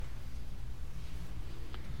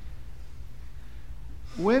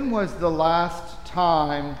When was the last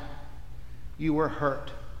time you were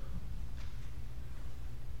hurt?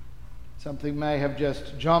 Something may have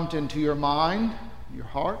just jumped into your mind, your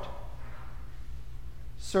heart.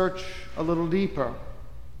 Search a little deeper.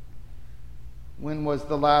 When was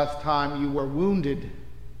the last time you were wounded?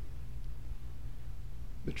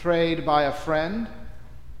 Betrayed by a friend?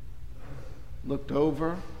 Looked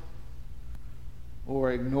over?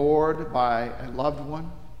 Or ignored by a loved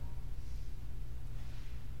one?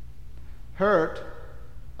 Hurt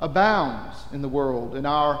abounds in the world, in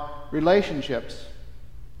our relationships.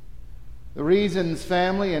 The reasons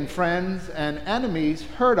family and friends and enemies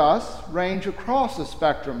hurt us range across the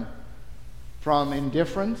spectrum, from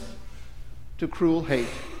indifference to cruel hate,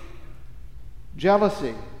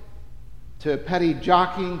 jealousy to petty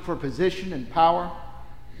jockeying for position and power,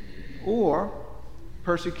 or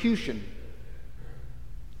persecution.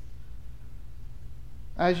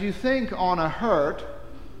 As you think on a hurt,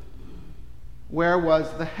 where was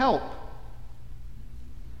the help?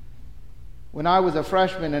 When I was a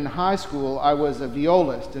freshman in high school, I was a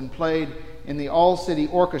violist and played in the all-city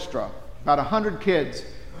orchestra. About 100 kids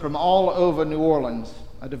from all over New Orleans,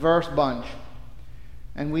 a diverse bunch,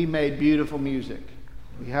 and we made beautiful music.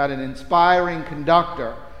 We had an inspiring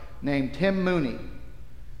conductor named Tim Mooney,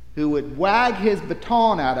 who would wag his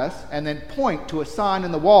baton at us and then point to a sign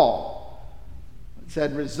in the wall that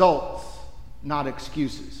said, "Results, not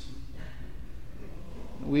excuses."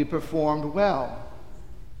 We performed well.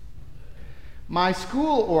 My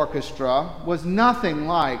school orchestra was nothing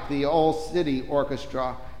like the all-city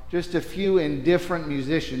orchestra, just a few indifferent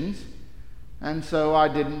musicians, and so I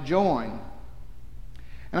didn't join.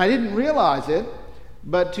 And I didn't realize it,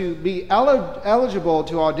 but to be eligible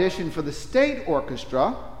to audition for the state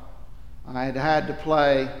orchestra, I had had to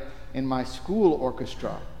play in my school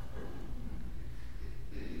orchestra.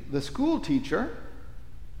 The school teacher,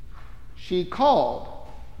 she called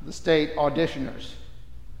the state auditioners.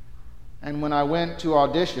 And when I went to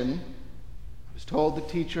audition, I was told the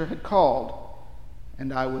teacher had called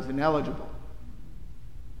and I was ineligible.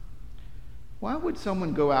 Why would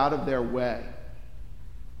someone go out of their way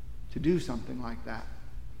to do something like that?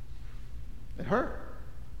 It hurt.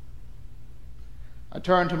 I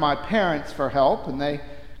turned to my parents for help, and they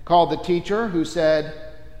called the teacher, who said,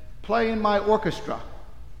 "Play in my orchestra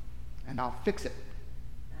and I'll fix it."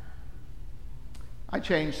 I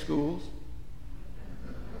changed schools.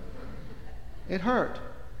 It hurt.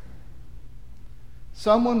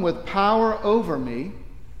 Someone with power over me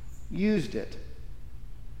used it,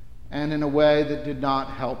 and in a way that did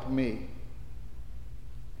not help me.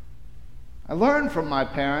 I learned from my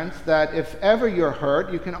parents that if ever you're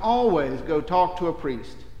hurt, you can always go talk to a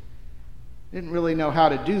priest. Didn't really know how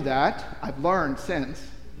to do that. I've learned since.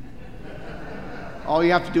 All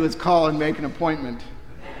you have to do is call and make an appointment.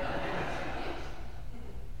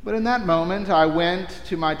 But in that moment, I went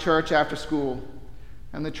to my church after school,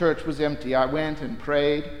 and the church was empty. I went and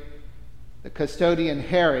prayed. The custodian,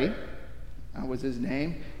 Harry, that was his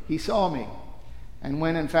name, he saw me and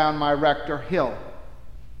went and found my rector, Hill.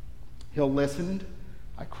 Hill listened.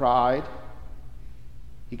 I cried.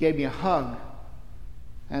 He gave me a hug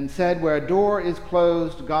and said, "Where a door is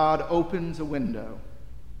closed, God opens a window."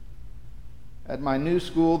 At my new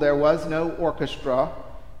school, there was no orchestra,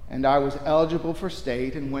 and I was eligible for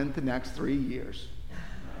state and went the next 3 years.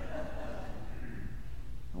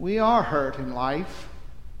 We are hurt in life.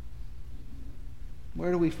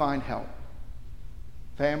 Where do we find help?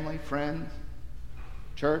 Family, friends,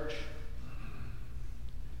 church?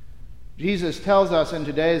 Jesus tells us in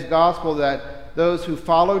today's gospel that those who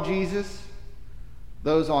follow Jesus,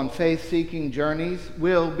 those on faith-seeking journeys,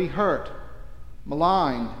 will be hurt,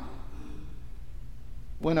 maligned.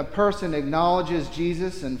 When a person acknowledges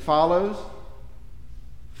Jesus and follows,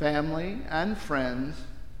 family and friends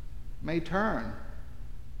may turn.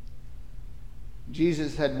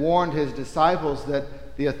 Jesus had warned his disciples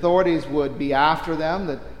that the authorities would be after them,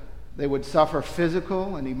 that they would suffer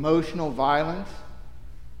physical and emotional violence,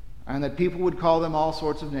 and that people would call them all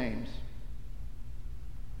sorts of names.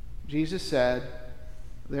 Jesus said,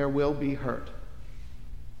 there will be hurt.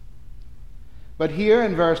 But here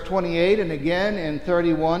in verse 28 and again in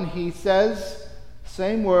 31, he says the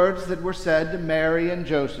same words that were said to Mary and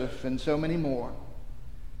Joseph and so many more.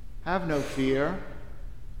 Have no fear.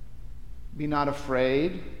 Be not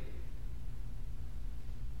afraid.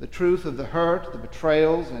 The truth of the hurt, the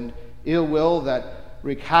betrayals, and ill will that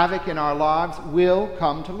wreak havoc in our lives will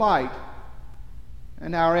come to light.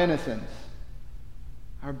 And our innocence,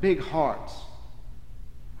 our big hearts,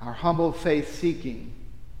 our humble faith-seeking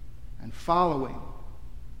and following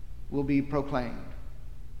will be proclaimed.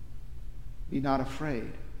 Be not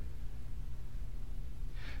afraid.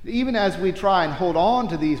 Even as we try and hold on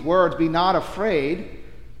to these words, be not afraid,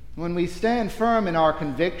 when we stand firm in our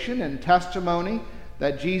conviction and testimony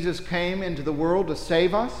that Jesus came into the world to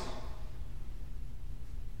save us,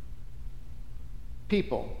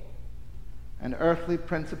 people and earthly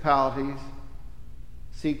principalities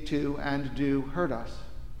seek to and do hurt us.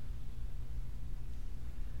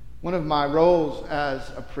 One of my roles as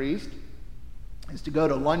a priest is to go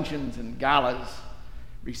to luncheons and galas,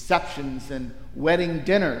 receptions and wedding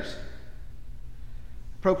dinners.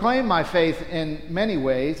 Proclaim my faith in many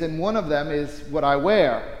ways, and one of them is what I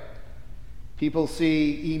wear. People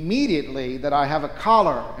see immediately that I have a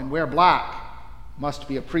collar and wear black. Must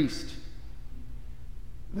be a priest.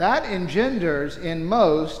 That engenders in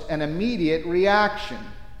most an immediate reaction,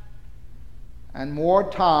 and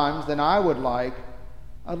more times than I would like,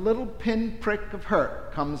 a little pinprick of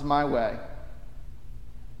hurt comes my way.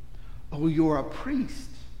 Oh, you're a priest.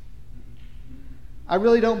 I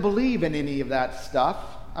really don't believe in any of that stuff.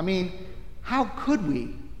 I mean, how could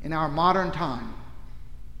we in our modern time?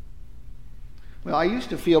 Well, I used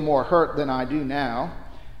to feel more hurt than I do now,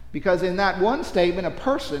 because in that one statement, a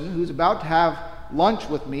person who's about to have lunch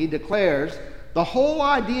with me declares, the whole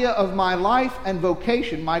idea of my life and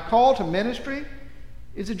vocation, my call to ministry,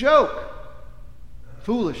 is a joke.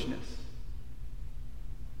 Foolishness.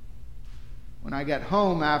 When I get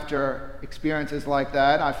home after experiences like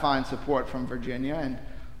that, I find support from Virginia and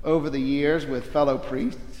over the years with fellow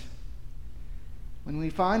priests. When we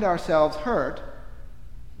find ourselves hurt,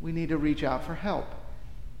 we need to reach out for help.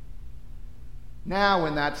 Now,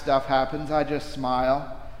 when that stuff happens, I just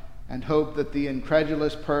smile and hope that the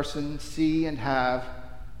incredulous person see and have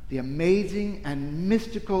the amazing and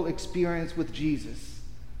mystical experience with Jesus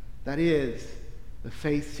that is the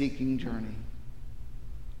faith-seeking journey.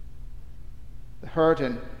 The hurt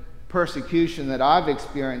and persecution that I've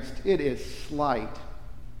experienced, it is slight.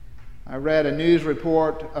 I read a news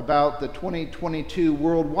report about the 2022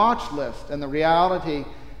 World Watch List and the reality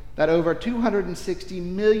that over 260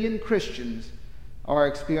 million Christians are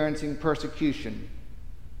experiencing persecution.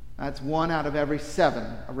 That's 1 out of every 7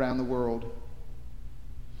 around the world.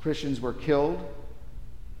 Christians were killed,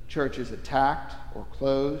 churches attacked or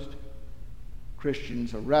closed,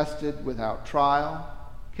 Christians arrested without trial,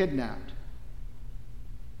 kidnapped.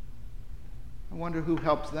 I wonder who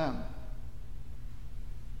helps them.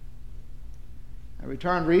 I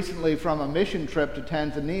returned recently from a mission trip to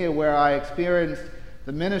Tanzania where I experienced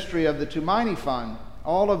the ministry of the Tumaini Fund,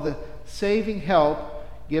 all of the saving help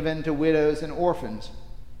given to widows and orphans.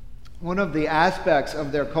 One of the aspects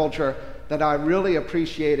of their culture that I really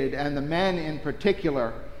appreciated, and the men in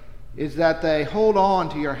particular, is that they hold on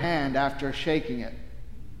to your hand after shaking it.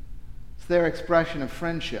 It's their expression of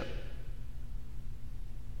friendship.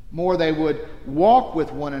 More, they would walk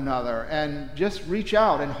with one another and just reach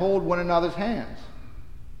out and hold one another's hands.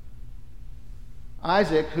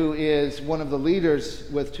 Isaac, who is one of the leaders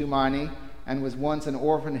with Tumaini and was once an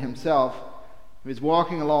orphan himself, was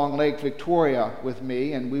walking along Lake Victoria with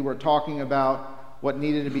me, and we were talking about what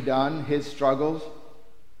needed to be done, his struggles,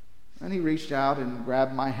 and he reached out and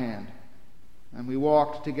grabbed my hand. And we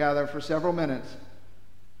walked together for several minutes,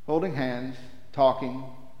 holding hands, talking,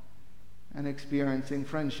 and experiencing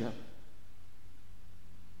friendship.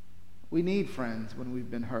 We need friends when we've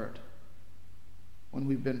been hurt, when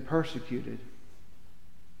we've been persecuted.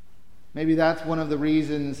 Maybe that's one of the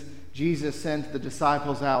reasons Jesus sent the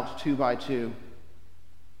disciples out 2 by 2.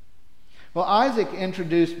 Well, Isaac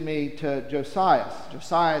introduced me to Josias.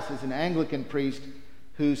 Josias is an Anglican priest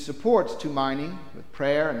who supports Tumaini with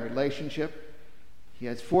prayer and relationship. He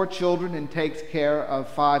has 4 children and takes care of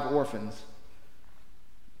 5 orphans.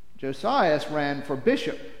 Josias ran for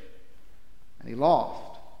bishop, and he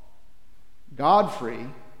lost. Godfrey,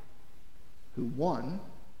 who won,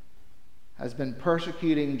 has been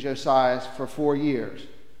persecuting Josias for 4 years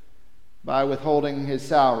by withholding his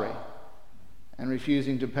salary and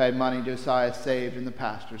refusing to pay money Josias saved in the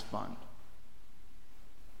pastor's fund.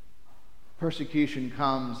 Persecution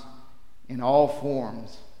comes in all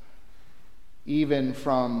forms, even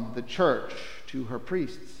from the church to her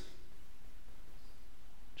priests.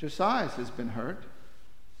 Josias has been hurt.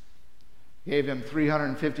 Gave him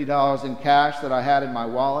 $350 in cash that I had in my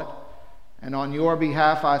wallet, and on your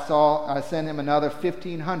behalf I sent him another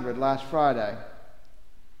 $1,500 last Friday.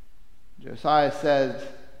 Josias says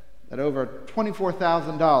that over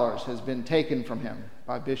 $24,000 has been taken from him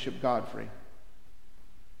by Bishop Godfrey.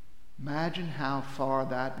 Imagine how far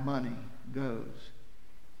that money goes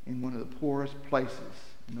in one of the poorest places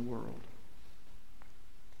in the world.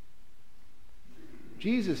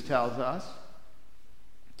 Jesus tells us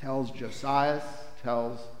tells Josias,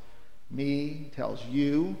 tells me, tells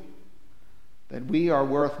you, that we are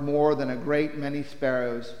worth more than a great many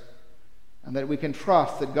sparrows, and that we can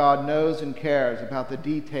trust that God knows and cares about the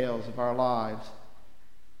details of our lives,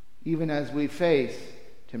 even as we face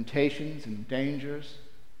temptations and dangers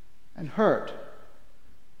and hurt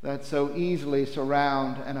that so easily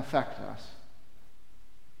surround and affect us.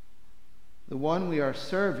 The one we are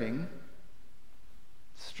serving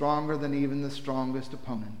is stronger than even the strongest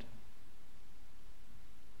opponent.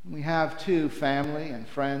 We have too family and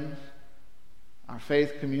friends, our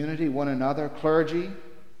faith community, one another, clergy.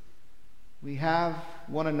 We have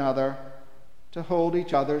one another to hold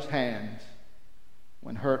each other's hands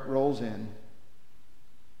when hurt rolls in.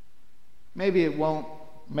 Maybe it won't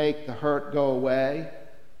make the hurt go away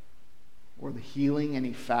or the healing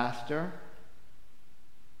any faster,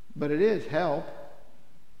 but it is help.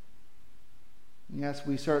 Yes,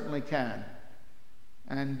 we certainly can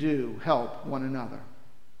and do help one another.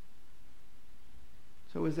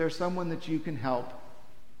 So is there someone that you can help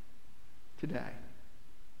today?